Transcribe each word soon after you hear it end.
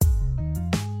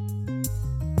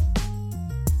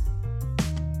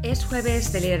Es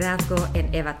jueves de liderazgo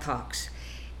en Eva Talks.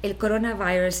 El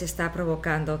coronavirus está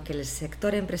provocando que el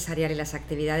sector empresarial y las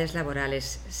actividades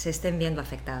laborales se estén viendo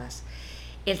afectadas.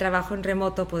 El trabajo en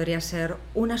remoto podría ser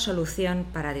una solución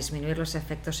para disminuir los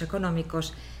efectos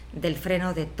económicos del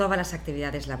freno de todas las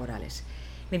actividades laborales.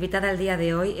 Mi invitada al día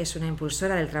de hoy es una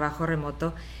impulsora del trabajo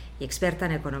remoto y experta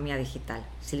en economía digital.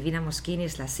 Silvina Moschini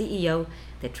es la CEO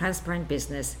de Transparent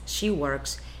Business,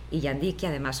 SheWorks y Yandiki,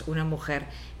 además una mujer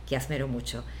que admiro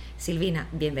mucho. Silvina,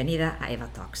 bienvenida a Eva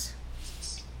Talks.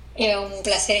 Un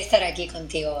placer estar aquí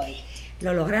contigo hoy.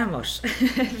 Lo logramos,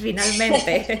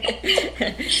 finalmente.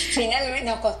 Finalmente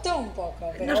nos costó un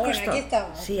poco, pero aquí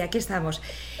estamos. Sí, aquí estamos.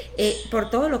 Por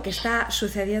todo lo que está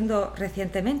sucediendo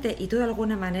recientemente, y tú de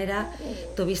alguna manera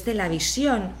tuviste la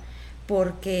visión,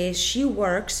 porque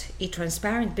SheWorks y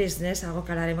Transparent Business, algo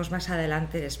que hablaremos más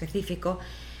adelante de específico,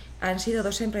 han sido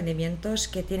dos emprendimientos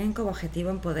que tienen como objetivo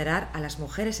empoderar a las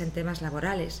mujeres en temas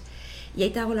laborales. Y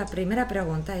ahí te hago la primera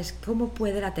pregunta, es ¿cómo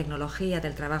puede la tecnología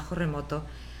del trabajo remoto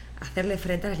hacerle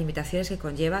frente a las limitaciones que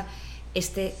conlleva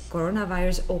este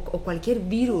coronavirus o cualquier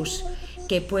virus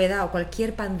que pueda, o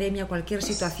cualquier pandemia o cualquier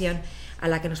situación a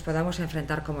la que nos podamos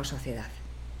enfrentar como sociedad?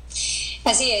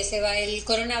 Así es, Eva, el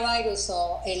coronavirus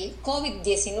o el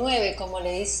COVID-19, como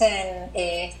le dicen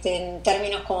en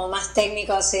términos como más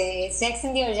técnicos, se ha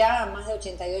extendido ya a más de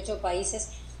 88 países,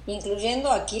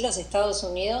 incluyendo aquí los Estados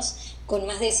Unidos, con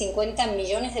más de 50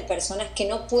 millones de personas que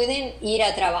no pueden ir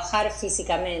a trabajar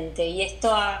físicamente. Y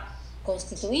esto ha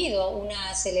constituido una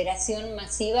aceleración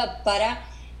masiva para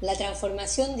la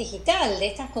transformación digital de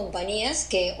estas compañías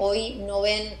que hoy no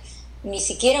ven ni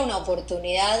siquiera una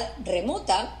oportunidad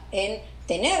remota en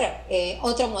tener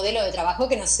otro modelo de trabajo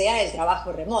que no sea el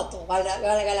trabajo remoto,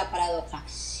 valga la paradoja.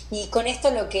 Y con esto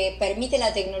lo que permite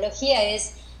la tecnología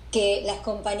es que las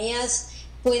compañías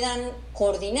puedan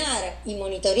coordinar y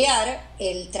monitorear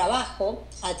el trabajo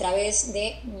a través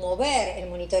de mover el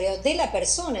monitoreo de la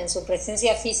persona en su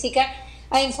presencia física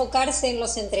a enfocarse en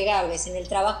los entregables, en el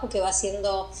trabajo que va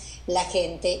haciendo la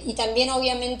gente. Y también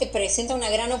obviamente presenta una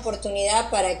gran oportunidad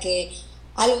para que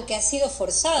algo que ha sido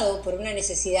forzado por una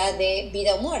necesidad de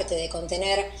vida o muerte, de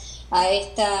contener a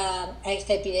esta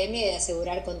epidemia y de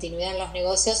asegurar continuidad en los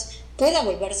negocios, pueda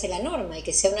volverse la norma y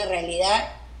que sea una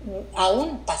realidad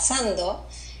aún pasando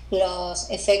los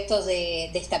efectos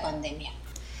de esta pandemia.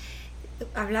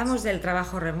 Hablamos del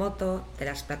trabajo remoto, de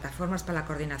las plataformas para la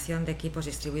coordinación de equipos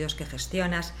distribuidos que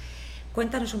gestionas.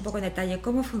 Cuéntanos un poco en detalle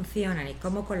cómo funcionan y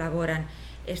cómo colaboran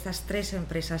estas tres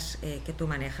empresas que tú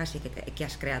manejas y que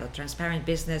has creado, Transparent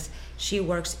Business,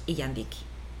 SheWorks y Yandiki.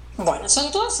 Bueno,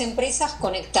 son todas empresas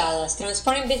conectadas.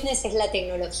 Transparent Business es la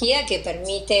tecnología que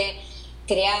permite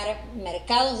crear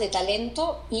mercados de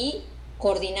talento y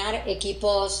coordinar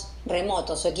equipos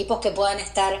remotos o equipos que puedan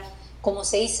estar, como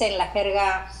se dice en la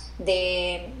jerga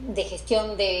de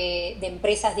gestión de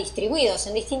empresas distribuidos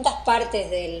en distintas partes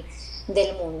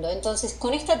del mundo. Entonces,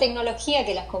 con esta tecnología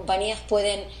que las compañías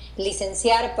pueden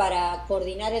licenciar para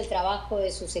coordinar el trabajo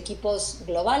de sus equipos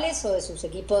globales o de sus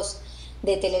equipos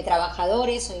de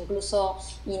teletrabajadores o incluso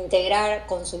integrar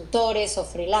consultores o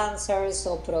freelancers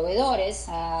o proveedores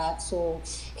a su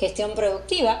gestión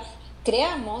productiva,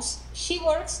 creamos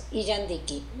SheWorks y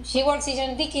Yandiki. SheWorks y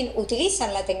Yandiki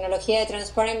utilizan la tecnología de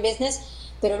Transparent Business,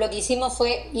 pero lo que hicimos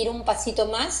fue ir un pasito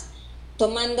más,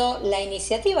 tomando la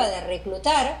iniciativa de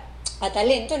reclutar a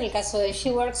talento. En el caso de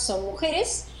SheWorks son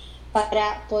mujeres,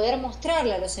 para poder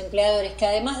mostrarle a los empleadores que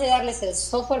además de darles el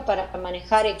software para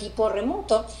manejar equipo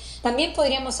remoto, también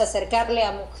podríamos acercarle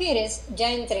a mujeres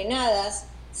ya entrenadas,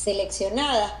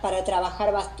 seleccionadas para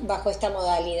trabajar bajo esta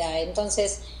modalidad.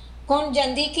 Entonces, con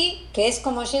Yandiki, que es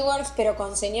como SheWorks, pero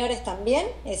con señores también,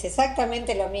 es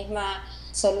exactamente la misma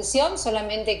solución,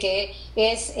 solamente que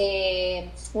es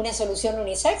una solución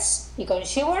unisex, y con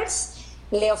SheWorks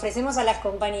le ofrecemos a las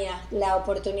compañías la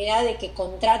oportunidad de que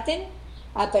contraten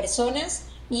a personas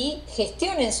y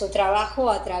gestionen su trabajo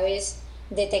a través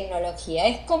de tecnología.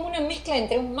 Es como una mezcla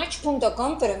entre un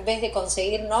Match.com, pero en vez de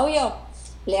conseguir novio,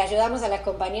 le ayudamos a las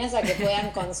compañías a que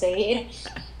puedan conseguir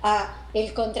a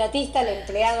el contratista, al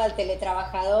empleado, al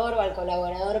teletrabajador o al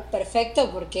colaborador perfecto,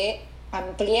 porque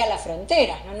amplía las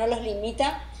fronteras, no los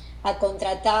limita a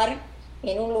contratar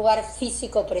en un lugar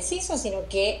físico preciso, sino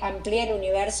que amplía el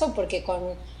universo, porque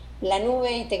con la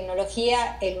nube y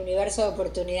tecnología el universo de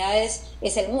oportunidades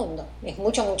es el mundo, es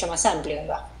mucho, mucho más amplio,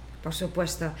 ¿verdad? Por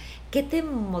supuesto. ¿Qué te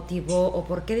motivó o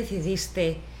por qué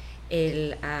decidiste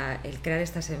el crear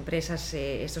estas empresas,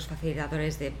 estos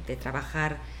facilitadores de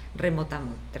trabajar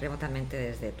remotamente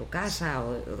desde tu casa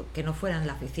o que no fueran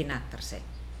la oficina per se?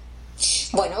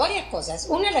 Bueno, varias cosas.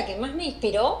 Una, la que más me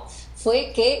inspiró,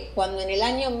 fue que cuando en el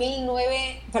año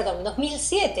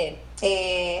 2007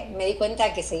 me di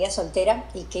cuenta que seguía soltera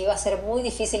y que iba a ser muy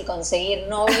difícil conseguir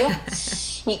novio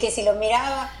y que si lo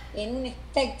miraba en un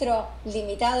espectro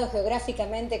limitado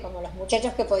geográficamente como los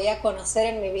muchachos que podía conocer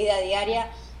en mi vida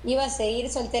diaria, iba a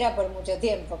seguir soltera por mucho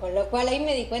tiempo, con lo cual ahí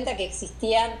me di cuenta que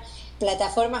existían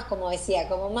plataformas, como decía,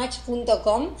 como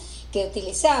Match.com, que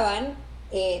utilizaban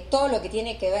todo lo que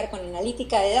tiene que ver con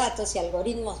analítica de datos y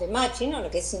algoritmos de matching, o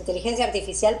lo que es inteligencia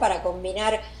artificial para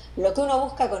combinar lo que uno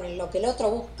busca con lo que el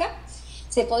otro busca,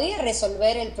 se podía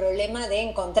resolver el problema de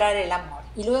encontrar el amor.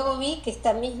 Y luego vi que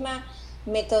esta misma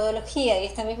metodología y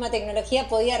esta misma tecnología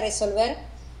podía resolver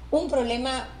un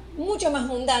problema mucho más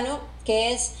mundano,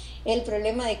 que es el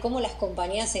problema de cómo las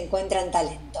compañías encuentran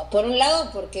talento. Por un lado,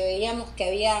 porque veíamos que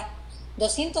había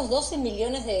 212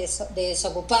 millones de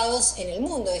desocupados en el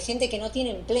mundo, de gente que no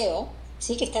tiene empleo,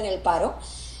 sí, que está en el paro.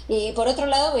 Y por otro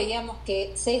lado veíamos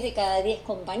que 6 de cada 10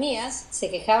 compañías se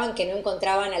quejaban que no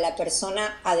encontraban a la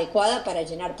persona adecuada para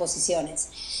llenar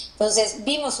posiciones. Entonces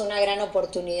vimos una gran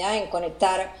oportunidad en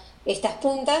conectar estas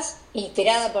puntas,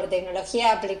 inspirada por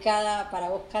tecnología aplicada para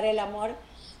buscar el amor.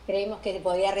 Creímos que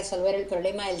podía resolver el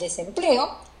problema del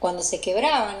desempleo cuando se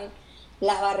quebraban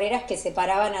las barreras que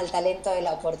separaban al talento de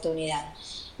la oportunidad.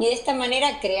 Y de esta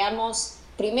manera creamos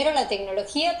primero la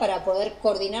tecnología para poder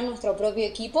coordinar nuestro propio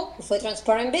equipo, que fue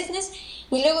Transparent Business,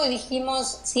 y luego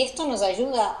dijimos, si esto nos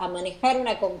ayuda a manejar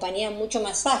una compañía mucho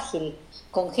más ágil,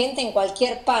 con gente en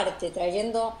cualquier parte,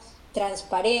 trayendo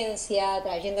transparencia,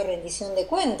 trayendo rendición de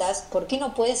cuentas, ¿por qué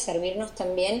no puede servirnos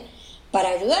también para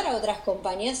ayudar a otras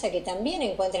compañías a que también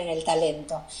encuentren el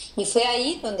talento? Y fue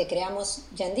ahí donde creamos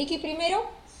Yandiki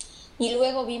primero, y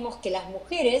luego vimos que las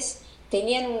mujeres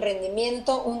tenían un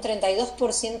rendimiento un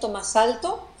 32% más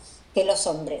alto que los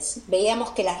hombres.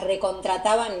 Veíamos que las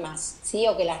recontrataban más, ¿sí?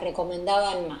 O que las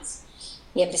recomendaban más.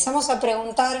 Y empezamos a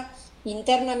preguntar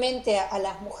internamente a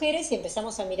las mujeres y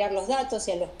empezamos a mirar los datos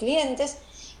y a los clientes.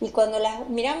 Y cuando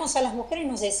miramos a las mujeres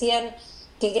nos decían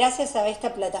que gracias a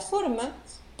esta plataforma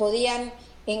podían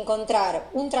encontrar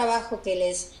un trabajo que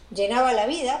les llenaba la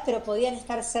vida, pero podían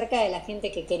estar cerca de la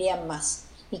gente que querían más.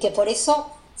 Y que por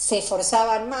eso se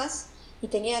esforzaban más y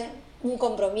tenían un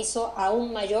compromiso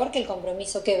aún mayor que el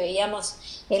compromiso que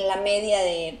veíamos en la media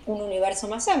de un universo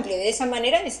más amplio. Y de esa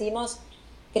manera decidimos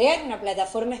crear una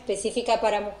plataforma específica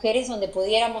para mujeres donde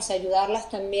pudiéramos ayudarlas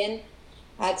también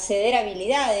a acceder a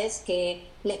habilidades que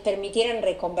les permitieran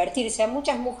reconvertirse. A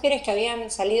muchas mujeres que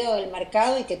habían salido del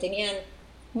mercado y que tenían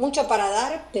mucho para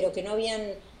dar, pero que no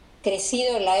habían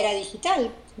crecido en la era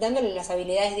digital, dándoles las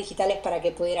habilidades digitales para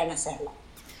que pudieran hacerlo.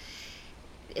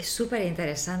 Es súper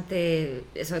interesante,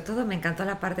 sobre todo me encantó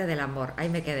la parte del amor, ahí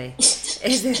me quedé.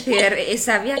 Es decir,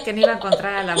 sabía que no iba a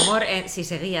encontrar el amor si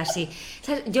seguía así.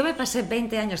 ¿Sabes? Yo me pasé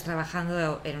 20 años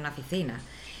trabajando en una oficina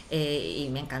y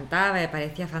me encantaba, me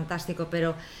parecía fantástico,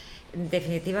 pero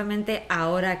definitivamente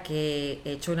ahora que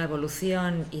he hecho una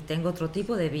evolución y tengo otro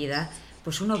tipo de vida,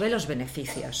 pues uno ve los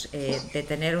beneficios de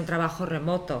tener un trabajo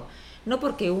remoto. No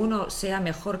porque uno sea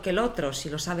mejor que el otro, si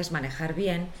lo sabes manejar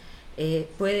bien,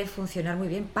 puede funcionar muy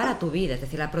bien para tu vida. Es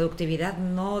decir, la productividad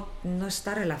no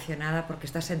está relacionada porque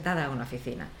estás sentada en una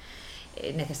oficina,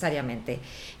 necesariamente.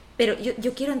 Pero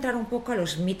yo quiero entrar un poco a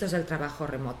los mitos del trabajo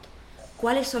remoto.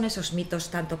 ¿Cuáles son esos mitos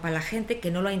tanto para la gente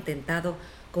que no lo ha intentado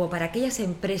como para aquellas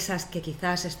empresas que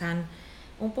quizás están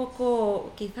un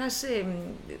poco, quizás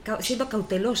siendo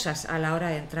cautelosas a la hora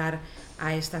de entrar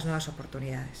a estas nuevas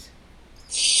oportunidades?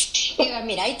 Eva,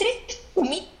 mira, hay 3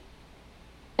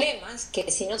 problemas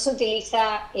que si no se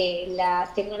utiliza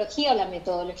la tecnología o la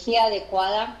metodología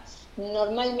adecuada,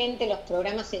 normalmente los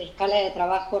programas en escala de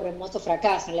trabajo remoto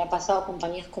fracasan. Le ha pasado a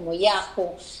compañías como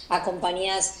Yahoo, a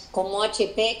compañías como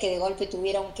HP, que de golpe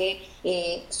tuvieron que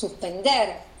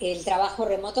suspender el trabajo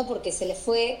remoto porque se les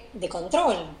fue de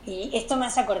control. Y esto me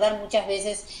hace acordar muchas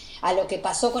veces a lo que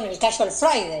pasó con el Casual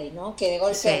Friday, ¿no? Que de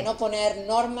golpe no poner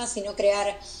normas, sino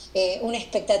crear una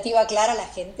expectativa clara, la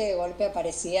gente de golpe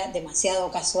aparecía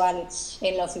demasiado casual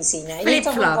en la oficina. Y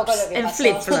esto fue un poco lo que pasó.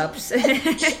 Flip-flops.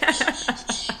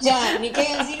 Ya, ni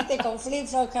qué decirte con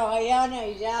flip-flops hawaiana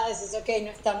y ya dices, ok,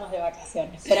 no estamos de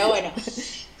vacaciones. Pero bueno,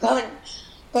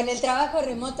 con el trabajo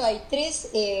remoto hay 3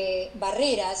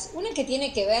 barreras. Una que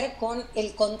tiene que ver con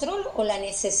el control o la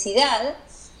necesidad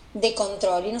de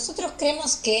control. Y nosotros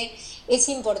creemos que es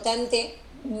importante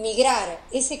migrar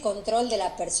ese control de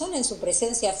la persona en su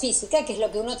presencia física, que es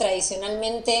lo que uno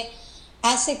tradicionalmente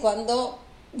hace cuando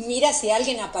mira si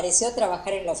alguien apareció a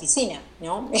trabajar en la oficina,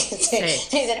 ¿no?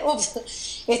 Dicen, ups,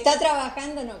 está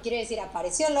trabajando, no quiere decir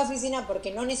apareció en la oficina,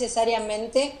 porque no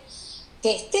necesariamente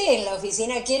que esté en la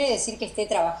oficina quiere decir que esté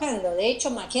trabajando. De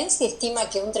hecho, McKinsey estima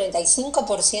que un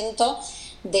 35%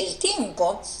 del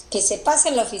tiempo que se pasa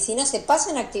en la oficina se pasa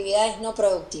en actividades no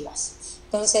productivas.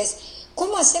 Entonces,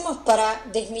 ¿cómo hacemos para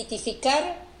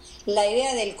desmitificar la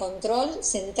idea del control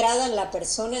centrada en la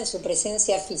persona, en su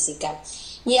presencia física?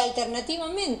 Y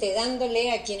alternativamente,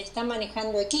 dándole a quien está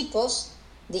manejando equipos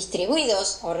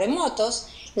distribuidos o remotos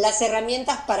las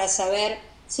herramientas para saber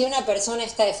si una persona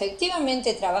está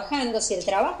efectivamente trabajando, si el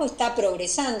trabajo está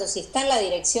progresando, si está en la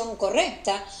dirección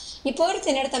correcta, y poder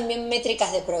tener también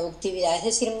métricas de productividad, es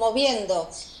decir, moviendo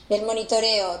el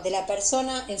monitoreo de la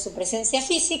persona en su presencia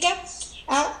física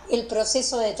a el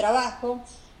proceso de trabajo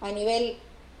a nivel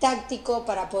táctico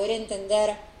para poder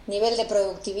entender nivel de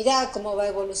productividad, cómo va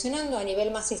evolucionando, a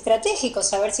nivel más estratégico,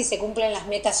 saber si se cumplen las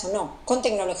metas o no, con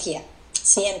tecnología.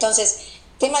 ¿Sí? Entonces,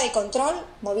 tema de control,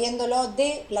 moviéndolo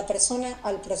de la persona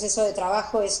al proceso de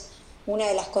trabajo es una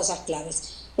de las cosas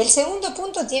claves. El segundo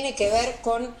punto tiene que ver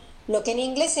con lo que en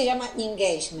inglés se llama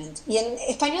engagement, y en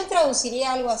español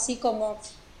traduciría algo así como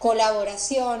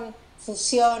colaboración,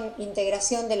 fusión,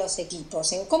 integración de los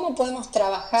equipos, en cómo podemos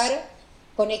trabajar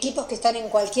con equipos que están en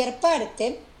cualquier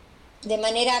parte de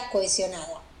manera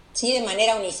cohesionada, ¿sí? De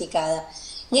manera unificada.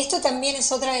 Y esto también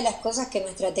es otra de las cosas que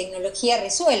nuestra tecnología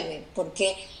resuelve,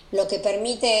 porque lo que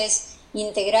permite es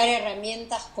integrar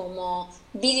herramientas como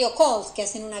video calls, que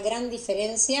hacen una gran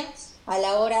diferencia a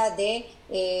la hora de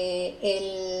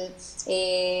el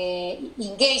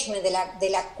engagement, de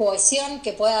la cohesión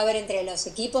que pueda haber entre los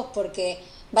equipos, porque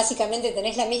básicamente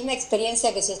tenés la misma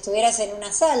experiencia que si estuvieras en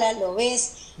una sala, lo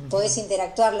ves, podés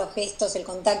interactuar, los gestos, el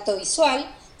contacto visual,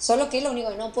 solo que lo único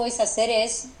que no podés hacer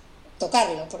es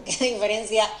tocarlo, porque la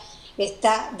diferencia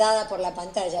está dada por la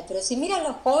pantalla. Pero si miran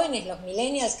los jóvenes, los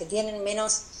millennials que tienen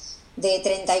menos de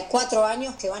 34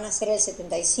 años, que van a ser el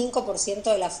 75%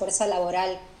 de la fuerza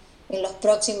laboral en los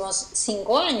próximos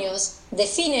 5 años,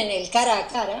 definen el cara a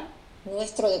cara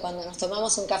nuestro de cuando nos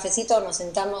tomamos un cafecito o nos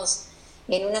sentamos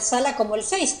en una sala, como el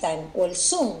FaceTime o el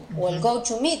Zoom o el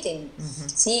GoToMeeting,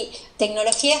 ¿sí?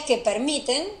 Tecnologías que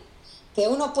permiten que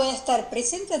uno pueda estar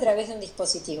presente a través de un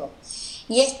dispositivo.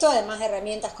 Y esto, además de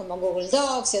herramientas como Google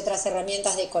Docs y otras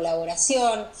herramientas de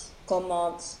colaboración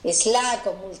como Slack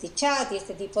o Multichat y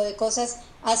este tipo de cosas,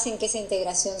 hacen que esa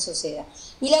integración suceda.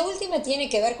 Y la última tiene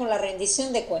que ver con la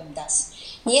rendición de cuentas.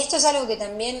 Y esto es algo que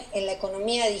también en la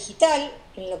economía digital,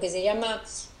 en lo que se llama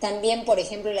también, por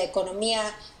ejemplo, la economía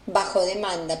bajo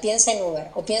demanda, piensa en Uber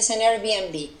o piensa en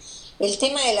Airbnb, el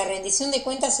tema de la rendición de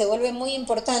cuentas se vuelve muy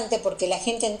importante porque la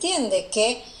gente entiende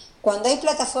que cuando hay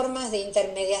plataformas de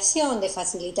intermediación, de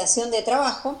facilitación de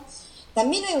trabajo,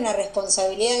 también hay una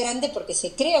responsabilidad grande porque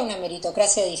se crea una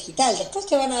meritocracia digital. Después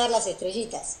te van a dar las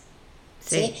estrellitas,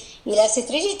 ¿sí? Y las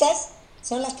estrellitas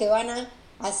son las que van a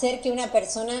hacer que una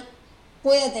persona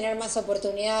pueda tener más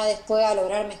oportunidades, pueda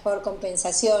lograr mejor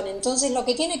compensación. Entonces, lo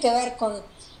que tiene que ver con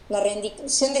la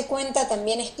rendición de cuenta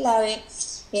también es clave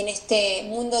en este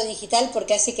mundo digital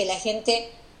porque hace que la gente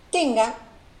tenga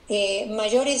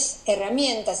mayores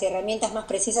herramientas y herramientas más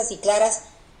precisas y claras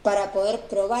para poder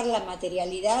probar la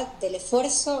materialidad del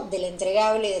esfuerzo, del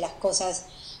entregable y de las cosas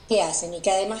que hacen, y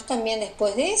que además también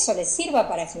después de eso les sirva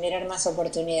para generar más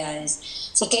oportunidades.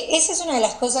 Así que esa es una de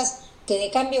las cosas que de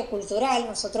cambio cultural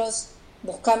nosotros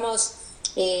buscamos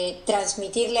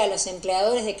transmitirle a los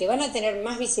empleadores, de que van a tener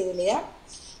más visibilidad,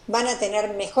 van a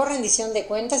tener mejor rendición de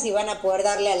cuentas y van a poder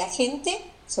darle a la gente,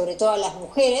 sobre todo a las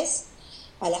mujeres,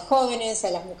 a las jóvenes, a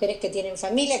las mujeres que tienen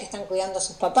familia, que están cuidando a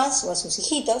sus papás o a sus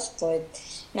hijitos, pues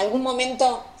en algún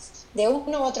momento de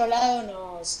uno u otro lado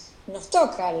nos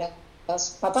toca. Los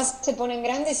papás se ponen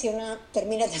grandes y uno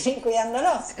termina también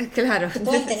cuidándolos. Claro. Y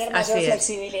pueden tener mayor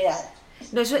flexibilidad.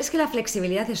 No, eso es que la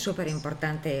flexibilidad es súper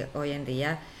importante hoy en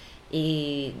día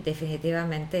y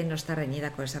definitivamente no está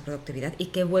reñida con esa productividad. Y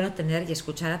qué bueno tener y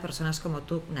escuchar a personas como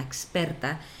tú, una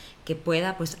experta, que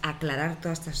pueda pues aclarar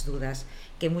todas estas dudas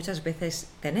que muchas veces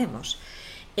tenemos.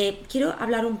 Quiero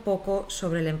hablar un poco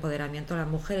sobre el empoderamiento de la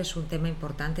mujer, es un tema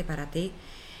importante para ti.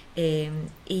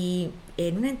 Y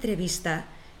en una entrevista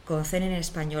con CNN en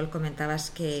Español comentabas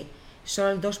que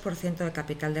solo el 2% del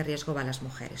capital de riesgo va a las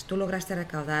mujeres. Tú lograste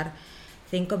recaudar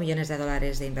 $5 millones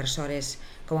de inversores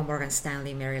como Morgan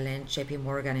Stanley, Merrill Lynch, JP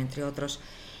Morgan, entre otros.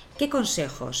 ¿Qué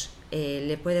consejos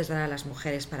le puedes dar a las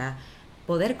mujeres para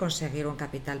poder conseguir un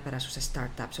capital para sus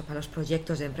startups o para los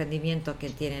proyectos de emprendimiento que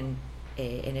tienen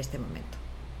en este momento?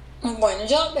 Bueno,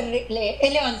 yo he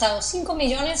levantado 5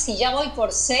 millones y ya voy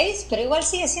por 6, pero igual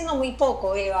sigue siendo muy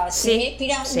poco, Eva. Si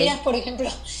miras, por ejemplo,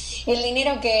 el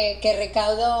dinero que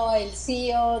recaudó el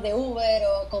CEO de Uber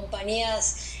o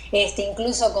compañías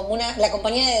incluso como la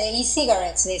compañía de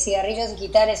e-cigarettes, de cigarrillos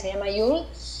digitales, se llama Juul,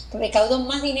 recaudó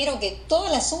más dinero que toda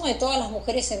la suma de todas las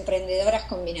mujeres emprendedoras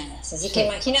combinadas. Así que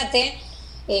imagínate,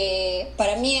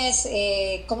 para mí es,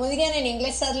 como dirían en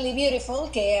inglés, sadly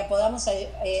beautiful, que podamos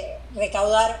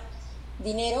recaudar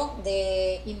dinero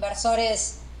de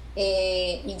inversores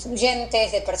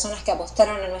influyentes, de personas que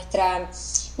apostaron a nuestra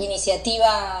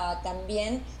iniciativa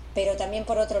también, pero también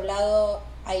por otro lado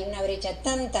hay una brecha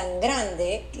tan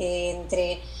grande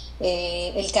entre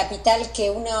el capital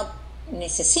que uno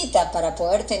necesita para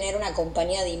poder tener una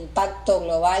compañía de impacto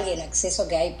global y el acceso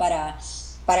que hay para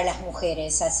las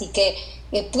mujeres. Así que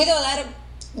puedo dar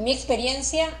mi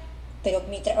experiencia, pero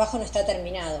mi trabajo no está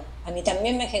terminado. A mí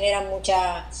también me genera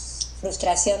mucha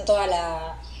frustración toda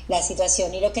la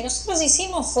situación. Y lo que nosotros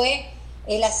hicimos fue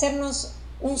el hacernos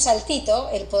un saltito,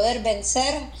 el poder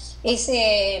vencer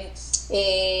ese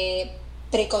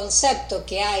preconcepto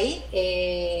que hay,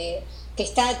 que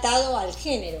está atado al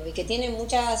género y que tiene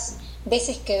muchas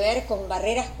veces que ver con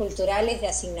barreras culturales de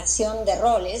asignación de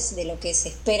roles, de lo que se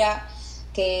espera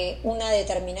que una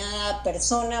determinada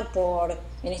persona, por,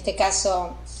 en este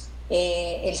caso,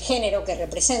 el género que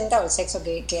representa o el sexo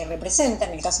que representa,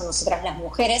 en el caso de nosotras las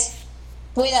mujeres,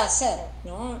 pueda hacer,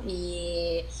 ¿no?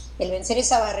 Y el vencer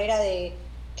esa barrera de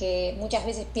que muchas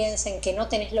veces piensen que no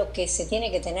tenés lo que se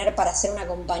tiene que tener para ser una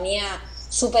compañía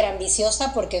súper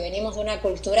ambiciosa, porque venimos de una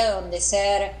cultura donde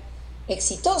ser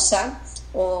exitosa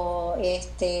o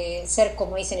ser,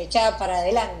 como dicen, echada para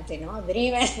adelante, ¿no?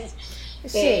 Driven,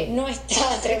 no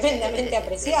está tremendamente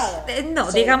apreciado.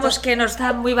 No, digamos que no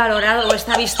está muy valorado o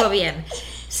está visto bien.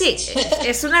 Sí,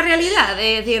 es una realidad,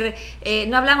 es decir,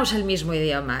 no hablamos el mismo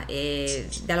idioma,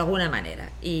 de alguna manera,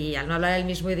 y al no hablar el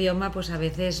mismo idioma, pues a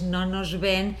veces no nos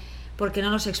ven porque no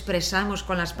nos expresamos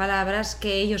con las palabras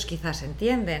que ellos quizás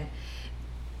entienden.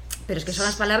 Pero es que son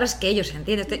las palabras que ellos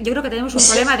entienden. Yo creo que tenemos un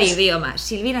problema de idioma.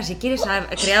 Silvina, si quieres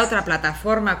crear otra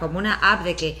plataforma como una app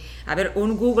de que, a ver,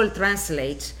 un Google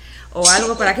Translate o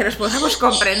algo para que nos podamos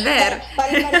comprender.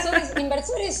 Para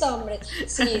inversores hombres.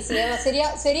 Sí,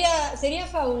 sería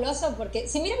fabuloso, porque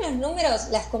si miran los números,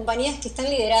 las compañías que están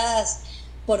lideradas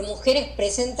por mujeres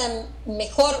presentan un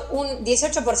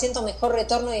 18% mejor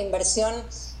retorno de inversión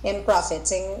en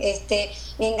profits,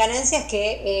 en ganancias,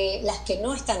 que las que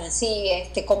no están así,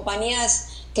 compañías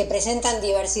que presentan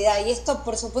diversidad. Y esto,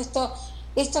 por supuesto,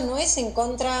 esto no es en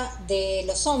contra de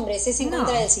los hombres, es en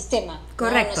contra del sistema.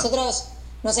 Correcto. ¿No? Nosotros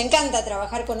nos encanta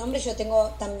trabajar con hombres. Yo tengo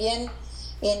también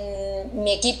en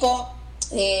mi equipo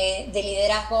de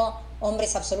liderazgo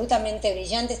hombres absolutamente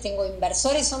brillantes. Tengo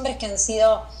inversores hombres que han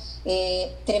sido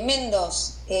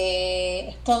tremendos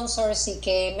sponsors y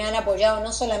que me han apoyado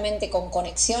no solamente con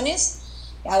conexiones,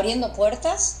 abriendo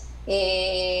puertas,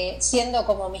 siendo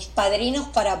como mis padrinos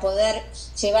para poder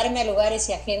llevarme a lugares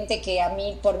y a gente que a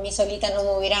mí, por mí solita, no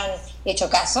me hubieran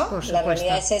hecho caso. La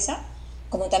realidad es esa.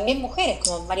 Como también mujeres,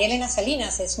 como María Elena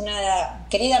Salinas, es una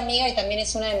querida amiga y también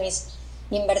es una de mis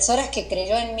inversoras que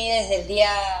creyó en mí desde el día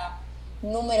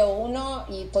número 1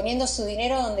 y poniendo su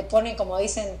dinero donde pone, como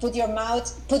dicen, put your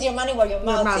money where your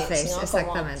mouth is, ¿no?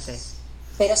 Exactamente.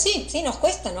 Pero sí, nos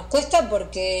cuesta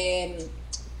porque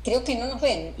creo que no nos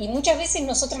ven y muchas veces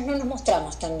nosotras no nos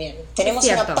mostramos también. Tenemos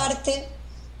una parte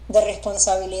de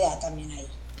responsabilidad también ahí.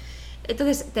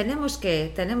 Entonces tenemos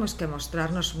que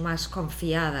mostrarnos más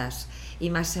confiadas y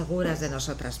más seguras de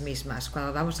nosotras mismas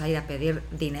cuando vamos a ir a pedir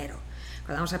dinero.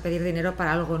 Cuando vamos a pedir dinero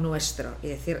para algo nuestro y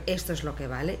decir esto es lo que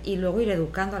vale, y luego ir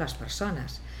educando a las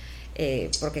personas,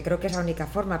 porque creo que es la única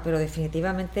forma, pero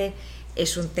definitivamente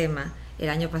es un tema. El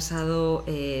año pasado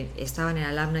estaban en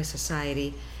Alumni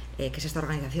Society, que es esta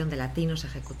organización de latinos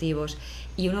ejecutivos,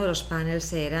 y uno de los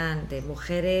paneles eran de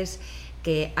mujeres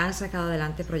que han sacado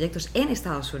adelante proyectos en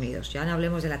Estados Unidos. Ya no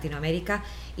hablemos de Latinoamérica,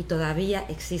 y todavía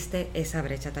existe esa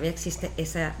brecha, todavía existe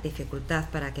esa dificultad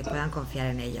para que puedan confiar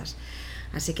en ellas.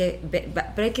 Así que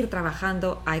pero hay que ir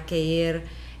trabajando, hay que ir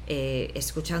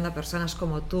escuchando a personas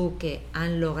como tú que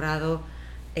han logrado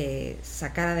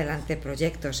sacar adelante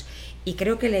proyectos. Y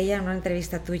creo que leía en una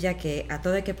entrevista tuya que a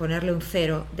todo hay que ponerle un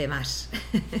 0 de más,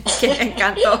 que me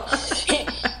encantó.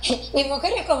 Y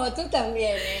mujeres como tú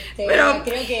también. Pero,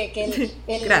 creo que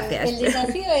gracias. El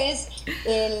desafío es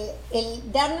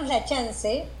el darnos la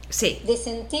chance de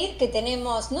sentir que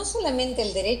tenemos no solamente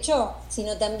el derecho,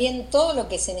 sino también todo lo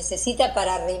que se necesita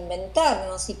para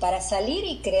reinventarnos y para salir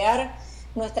y crear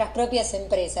nuestras propias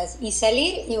empresas. Y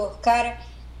salir y buscar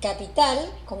capital,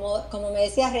 como me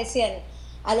decías recién,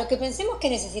 a lo que pensemos que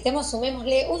necesitemos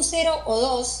sumémosle un 0 o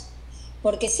 2,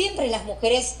 porque siempre las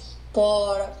mujeres,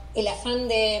 por el afán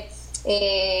de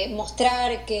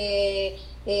mostrar que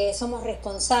somos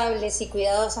responsables y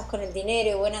cuidadosas con el dinero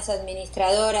y buenas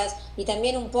administradoras, y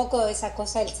también un poco esa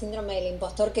cosa del síndrome del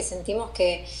impostor, que sentimos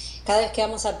que cada vez que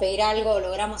vamos a pedir algo o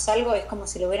logramos algo es como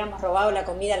si le hubiéramos robado la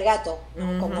comida al gato,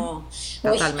 ¿no? Como,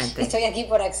 totalmente. Estoy aquí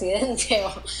por accidente,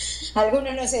 o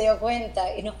alguno no se dio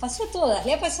cuenta, y nos pasó a todas,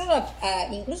 le ha pasado a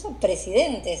incluso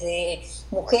presidentes de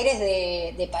mujeres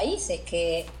de países,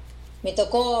 que me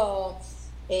tocó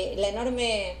el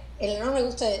enorme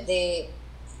gusto de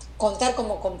contar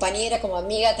como compañera, como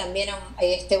amiga también a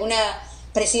una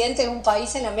presidente de un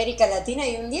país en América Latina,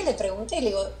 y un día le pregunté, le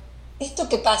digo, ¿esto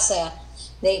qué pasa?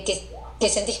 De que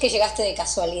sentís que llegaste de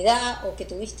casualidad o que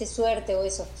tuviste suerte o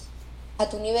eso, a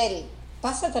tu nivel,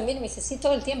 ¿pasa también? Me dice, sí,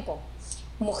 todo el tiempo.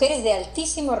 Mujeres de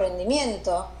altísimo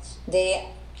rendimiento, de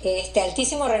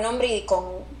altísimo renombre y con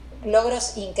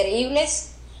logros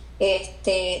increíbles,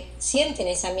 sienten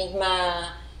esa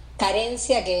misma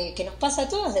carencia que nos pasa a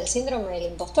todos, del síndrome del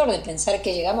impostor, de pensar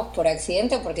que llegamos por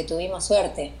accidente o porque tuvimos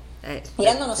suerte,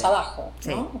 mirándonos abajo,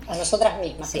 ¿no? A nosotras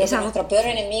mismas. Creo que nuestro peor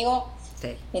enemigo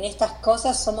en estas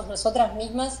cosas somos nosotras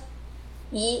mismas,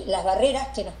 y las barreras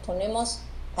que nos ponemos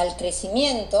al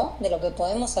crecimiento de lo que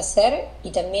podemos hacer y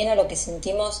también a lo que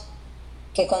sentimos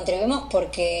que contribuimos,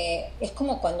 porque es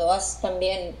como cuando vas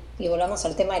también, y volvamos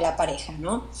al tema de la pareja,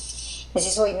 ¿no?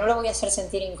 Decís, uy, no lo voy a hacer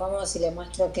sentir incómodo si le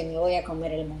muestro que me voy a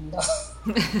comer el mundo.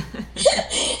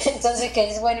 Entonces, que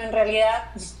es bueno, en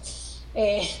realidad,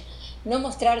 no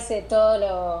mostrarse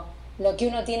todo lo que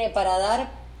uno tiene para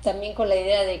dar, también con la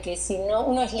idea de que si no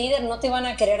uno es líder, no te van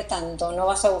a querer tanto, no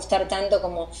vas a gustar tanto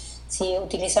como si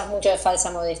utilizas mucho de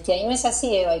falsa modestia. Y no es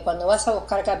así, Eva, y cuando vas a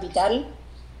buscar capital,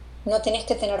 no tenés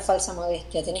que tener falsa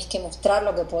modestia, tenés que mostrar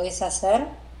lo que podés hacer,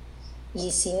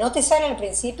 y si no te sale al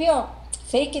principio,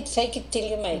 fake it till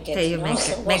you make it. Till you make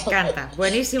it. Me encanta,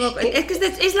 buenísimo. Es que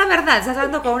es la verdad, estás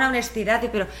hablando con una honestidad,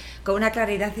 pero con una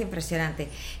claridad impresionante.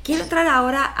 Quiero entrar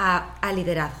ahora a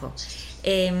liderazgo.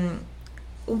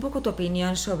 Un poco tu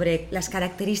opinión sobre las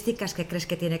características que crees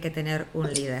que tiene que tener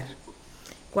un líder.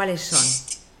 ¿Cuáles son?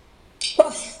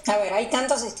 A ver, hay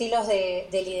tantos estilos de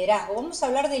liderazgo. Vamos a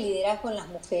hablar de liderazgo en las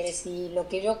mujeres, y lo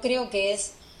que yo creo que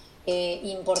es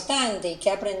importante y que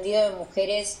he aprendido de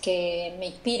mujeres que me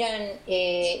inspiran,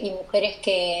 y mujeres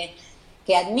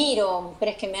que admiro,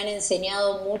 mujeres que me han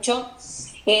enseñado mucho,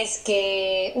 es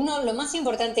que lo más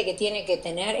importante que tiene que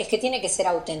tener es que tiene que ser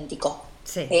auténtico.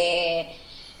 Sí.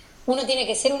 Uno tiene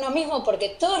que ser uno mismo, porque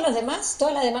todas las demás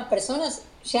personas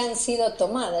ya han sido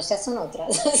tomadas, ya son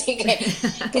otras. Así que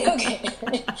creo que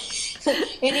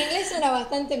en inglés suena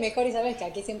bastante mejor, y sabes que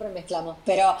aquí siempre mezclamos,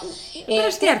 pero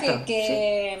es cierto,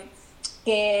 que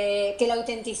la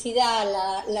autenticidad,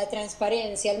 la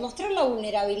transparencia, el mostrar la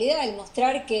vulnerabilidad, el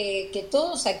mostrar que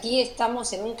todos aquí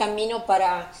estamos en un camino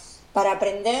para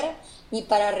aprender y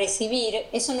para recibir,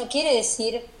 eso no quiere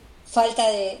decir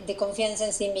falta de confianza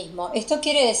en sí mismo. Esto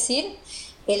quiere decir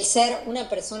el ser una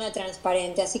persona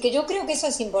transparente. Así que yo creo que eso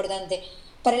es importante.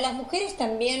 Para las mujeres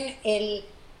también el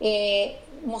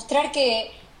mostrar que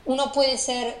uno puede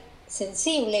ser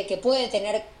sensible, que puede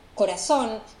tener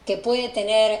corazón, que puede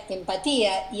tener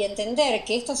empatía, y entender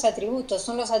que estos atributos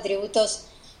son los atributos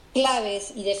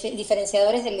claves y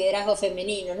diferenciadores del liderazgo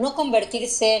femenino. No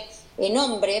convertirse en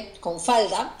hombre con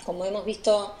falda, como hemos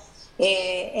visto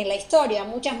en la historia,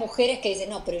 muchas mujeres que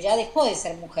dicen, no, pero ya dejó de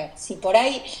ser mujer. Si por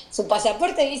ahí su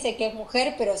pasaporte dice que es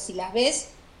mujer, pero si las ves,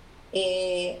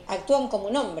 actúan como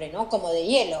un hombre, ¿no? Como de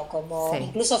hielo, como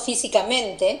incluso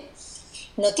físicamente,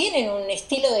 no tienen un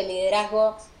estilo de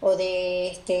liderazgo o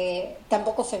de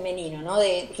tampoco femenino, ¿no?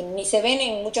 Que ni se ven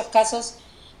en muchos casos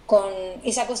con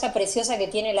esa cosa preciosa que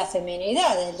tiene la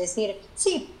feminidad, es decir,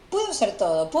 sí, puedo ser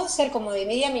todo, puedo ser, como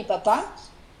diría mi papá,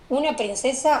 una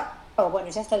princesa, o bueno,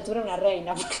 ya a esta altura una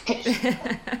reina, porque...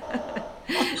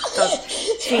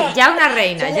 Sí, ya una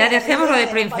reina, ya dejemos lo de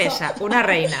princesa, una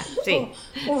reina, sí.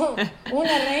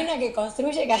 Una reina que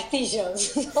construye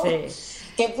castillos, ¿no? Sí.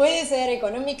 Que puede ser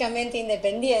económicamente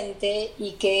independiente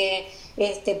y que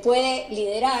puede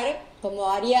liderar, como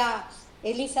haría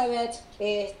Elizabeth,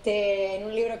 en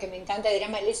un libro que me encanta, se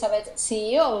llama Elizabeth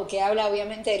CEO, que habla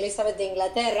obviamente de Elizabeth de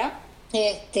Inglaterra,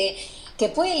 que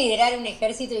puede liderar un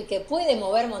ejército y que puede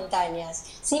mover montañas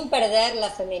sin perder la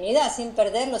feminidad, sin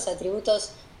perder los atributos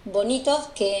bonitos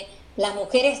que las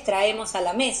mujeres traemos a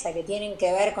la mesa, que tienen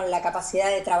que ver con la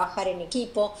capacidad de trabajar en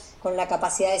equipo, con la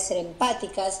capacidad de ser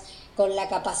empáticas, con la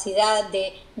capacidad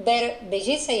de ver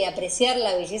belleza y apreciar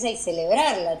la belleza y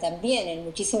celebrarla también en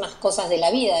muchísimas cosas de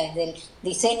la vida, desde el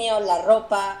diseño, la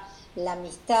ropa, la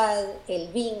amistad, el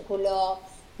vínculo.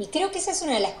 Y creo que esa es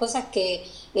una de las cosas que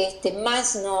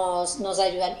más nos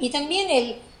ayudan. Y también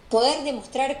el poder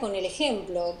demostrar con el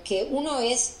ejemplo que uno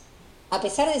es a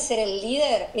pesar de ser el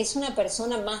líder, es una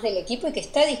persona más del equipo y que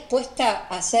está dispuesta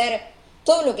a hacer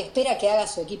todo lo que espera que haga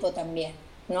su equipo también,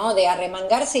 ¿no? De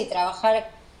arremangarse y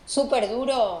trabajar súper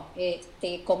duro,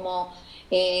 como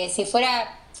si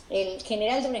fuera el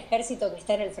general de un ejército que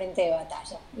está en el frente de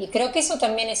batalla. Y creo que eso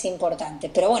también es importante.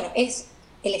 Pero bueno, es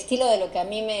el estilo de lo que a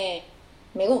mí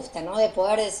me gusta, ¿no? De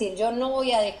poder decir, yo no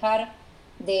voy a dejar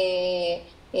de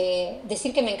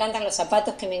decir que me encantan los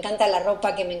zapatos, que me encanta la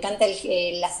ropa, que me encanta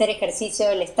el hacer ejercicio,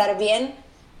 el estar bien,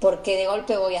 porque de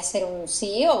golpe voy a ser un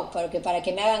CEO, porque para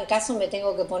que me hagan caso me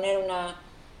tengo que poner una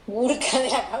burka de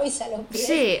la cabeza a los pies.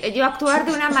 Sí, yo actuar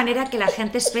de una manera que la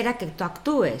gente espera que tú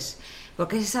actúes,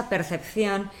 porque es esa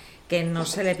percepción que no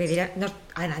se le pedirá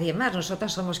a nadie más.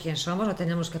 Nosotras somos quien somos, no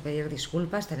tenemos que pedir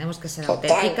disculpas, tenemos que ser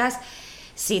auténticas.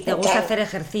 Si te gusta hacer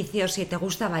ejercicio, si te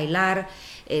gusta bailar,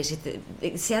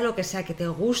 sea lo que sea que te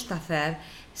gusta hacer,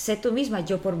 sé tú misma.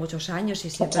 Yo por muchos años, y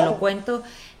siempre lo cuento,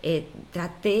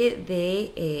 traté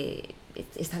de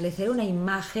establecer una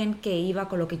imagen que iba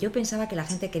con lo que yo pensaba que la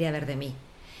gente quería ver de mí,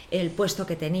 el puesto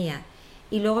que tenía.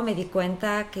 Y luego me di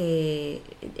cuenta que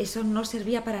eso no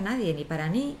servía para nadie, ni para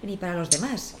mí, ni para los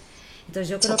demás. Entonces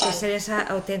yo creo que ser esa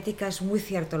auténtica es muy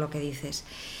cierto lo que dices.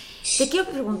 Te quiero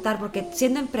preguntar, porque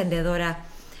siendo emprendedora,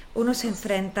 uno se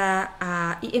enfrenta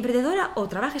a... Emprendedora o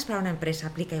trabajes para una empresa,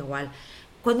 aplica igual.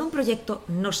 Cuando un proyecto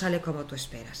no sale como tú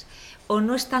esperas, o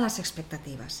no están las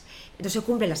expectativas, no se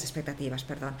cumplen las expectativas,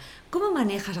 perdón, ¿cómo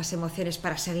manejas las emociones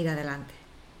para seguir adelante?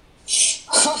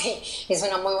 Es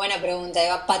una muy buena pregunta,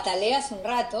 Eva. Pataleas un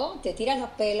rato, te tiras los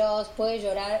pelos, puedes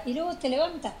llorar y luego te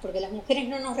levantas, porque las mujeres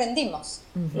no nos rendimos.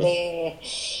 Uh-huh.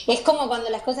 Es como cuando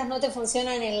las cosas no te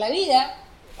funcionan en la vida,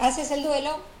 haces el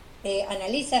duelo,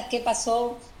 analizas qué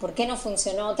pasó, por qué no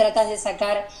funcionó, tratas de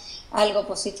sacar algo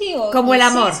positivo. Como el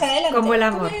amor, como el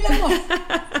amor.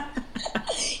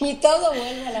 Y todo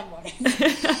vuelve al amor.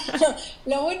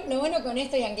 Lo bueno con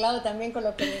esto, y anclado también con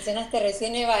lo que mencionaste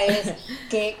recién, Eva, es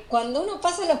que cuando uno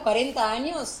pasa los 40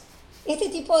 años, este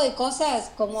tipo de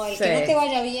cosas, como el que no te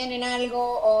vaya bien en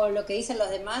algo o lo que dicen los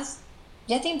demás,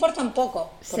 ya te importan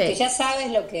poco, porque ya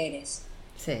sabes lo que eres.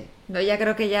 Sí, no, ya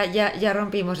creo que ya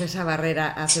rompimos esa barrera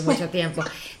hace mucho tiempo.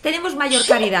 Tenemos mayor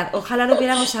claridad, ojalá lo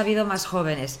hubiéramos sabido más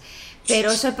jóvenes,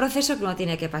 pero es el proceso que uno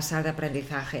tiene que pasar de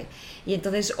aprendizaje. Y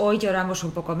entonces hoy lloramos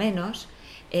un poco menos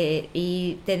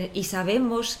y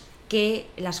sabemos que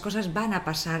las cosas van a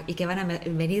pasar y que van a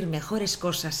venir mejores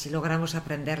cosas si logramos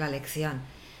aprender la lección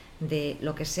de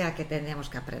lo que sea que tenemos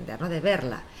que aprender, ¿no? De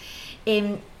verla.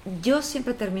 Yo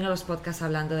siempre termino los podcasts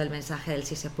hablando del mensaje del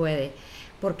sí se puede,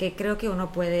 porque creo que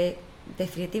uno puede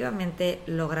definitivamente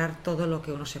lograr todo lo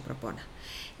que uno se propone.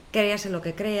 Creas en lo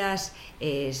que creas,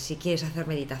 si quieres hacer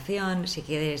meditación, si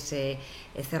quieres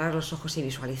cerrar los ojos y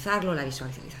visualizarlo, la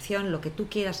visualización, lo que tú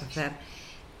quieras hacer,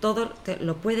 todo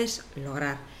lo puedes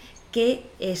lograr. ¿Qué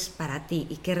es para ti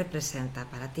y qué representa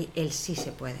para ti el sí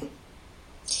se puede?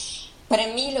 Para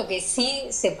mí lo que sí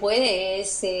se puede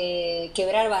es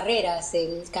quebrar barreras,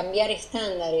 el cambiar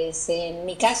estándares. En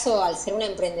mi caso, al ser una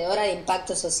emprendedora de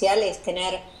impacto social, es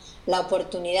tener la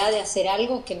oportunidad de hacer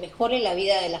algo que mejore la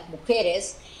vida de las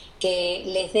mujeres, que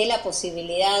les dé la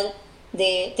posibilidad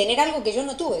de tener algo que yo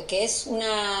no tuve, que es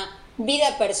una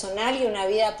vida personal y una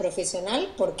vida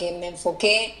profesional, porque me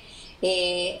enfoqué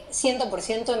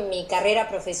 100% en mi carrera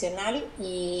profesional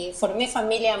y formé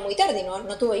familia muy tarde,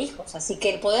 no tuve hijos, así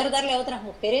que el poder darle a otras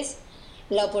mujeres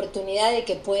la oportunidad de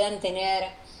que puedan tener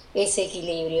ese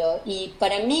equilibrio, y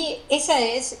para mí esa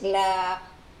es la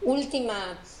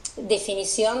última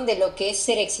definición de lo que es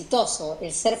ser exitoso,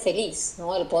 el ser feliz,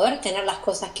 ¿no? El poder tener las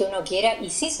cosas que uno quiera, y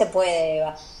sí se puede,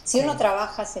 Eva. Si uno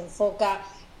trabaja, se enfoca,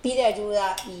 pide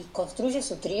ayuda y construye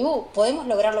su tribu, podemos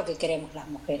lograr lo que queremos las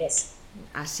mujeres.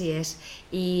 Así es,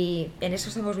 y en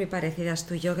eso somos muy parecidas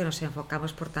tú y yo, que nos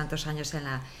enfocamos por tantos años en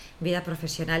la vida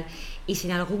profesional, y si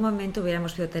en algún momento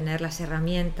hubiéramos podido tener las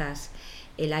herramientas,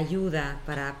 la ayuda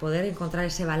para poder encontrar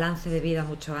ese balance de vida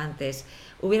mucho antes,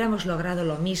 hubiéramos logrado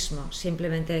lo mismo,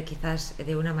 simplemente quizás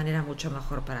de una manera mucho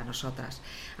mejor para nosotras.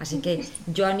 Así que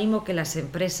yo animo que las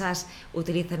empresas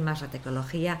utilicen más la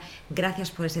tecnología.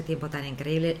 Gracias por ese tiempo tan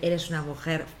increíble. Eres una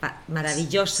mujer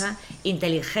maravillosa,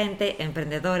 inteligente,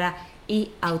 emprendedora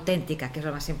y auténtica, que es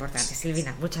lo más importante.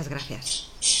 Silvina, muchas gracias.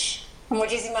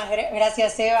 Muchísimas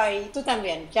gracias, Eva, y tú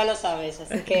también, ya lo sabes,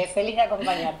 así que feliz de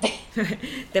acompañarte.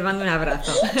 Te mando un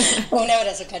abrazo. Un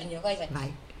abrazo, cariño. Bye, bye.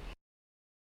 Bye.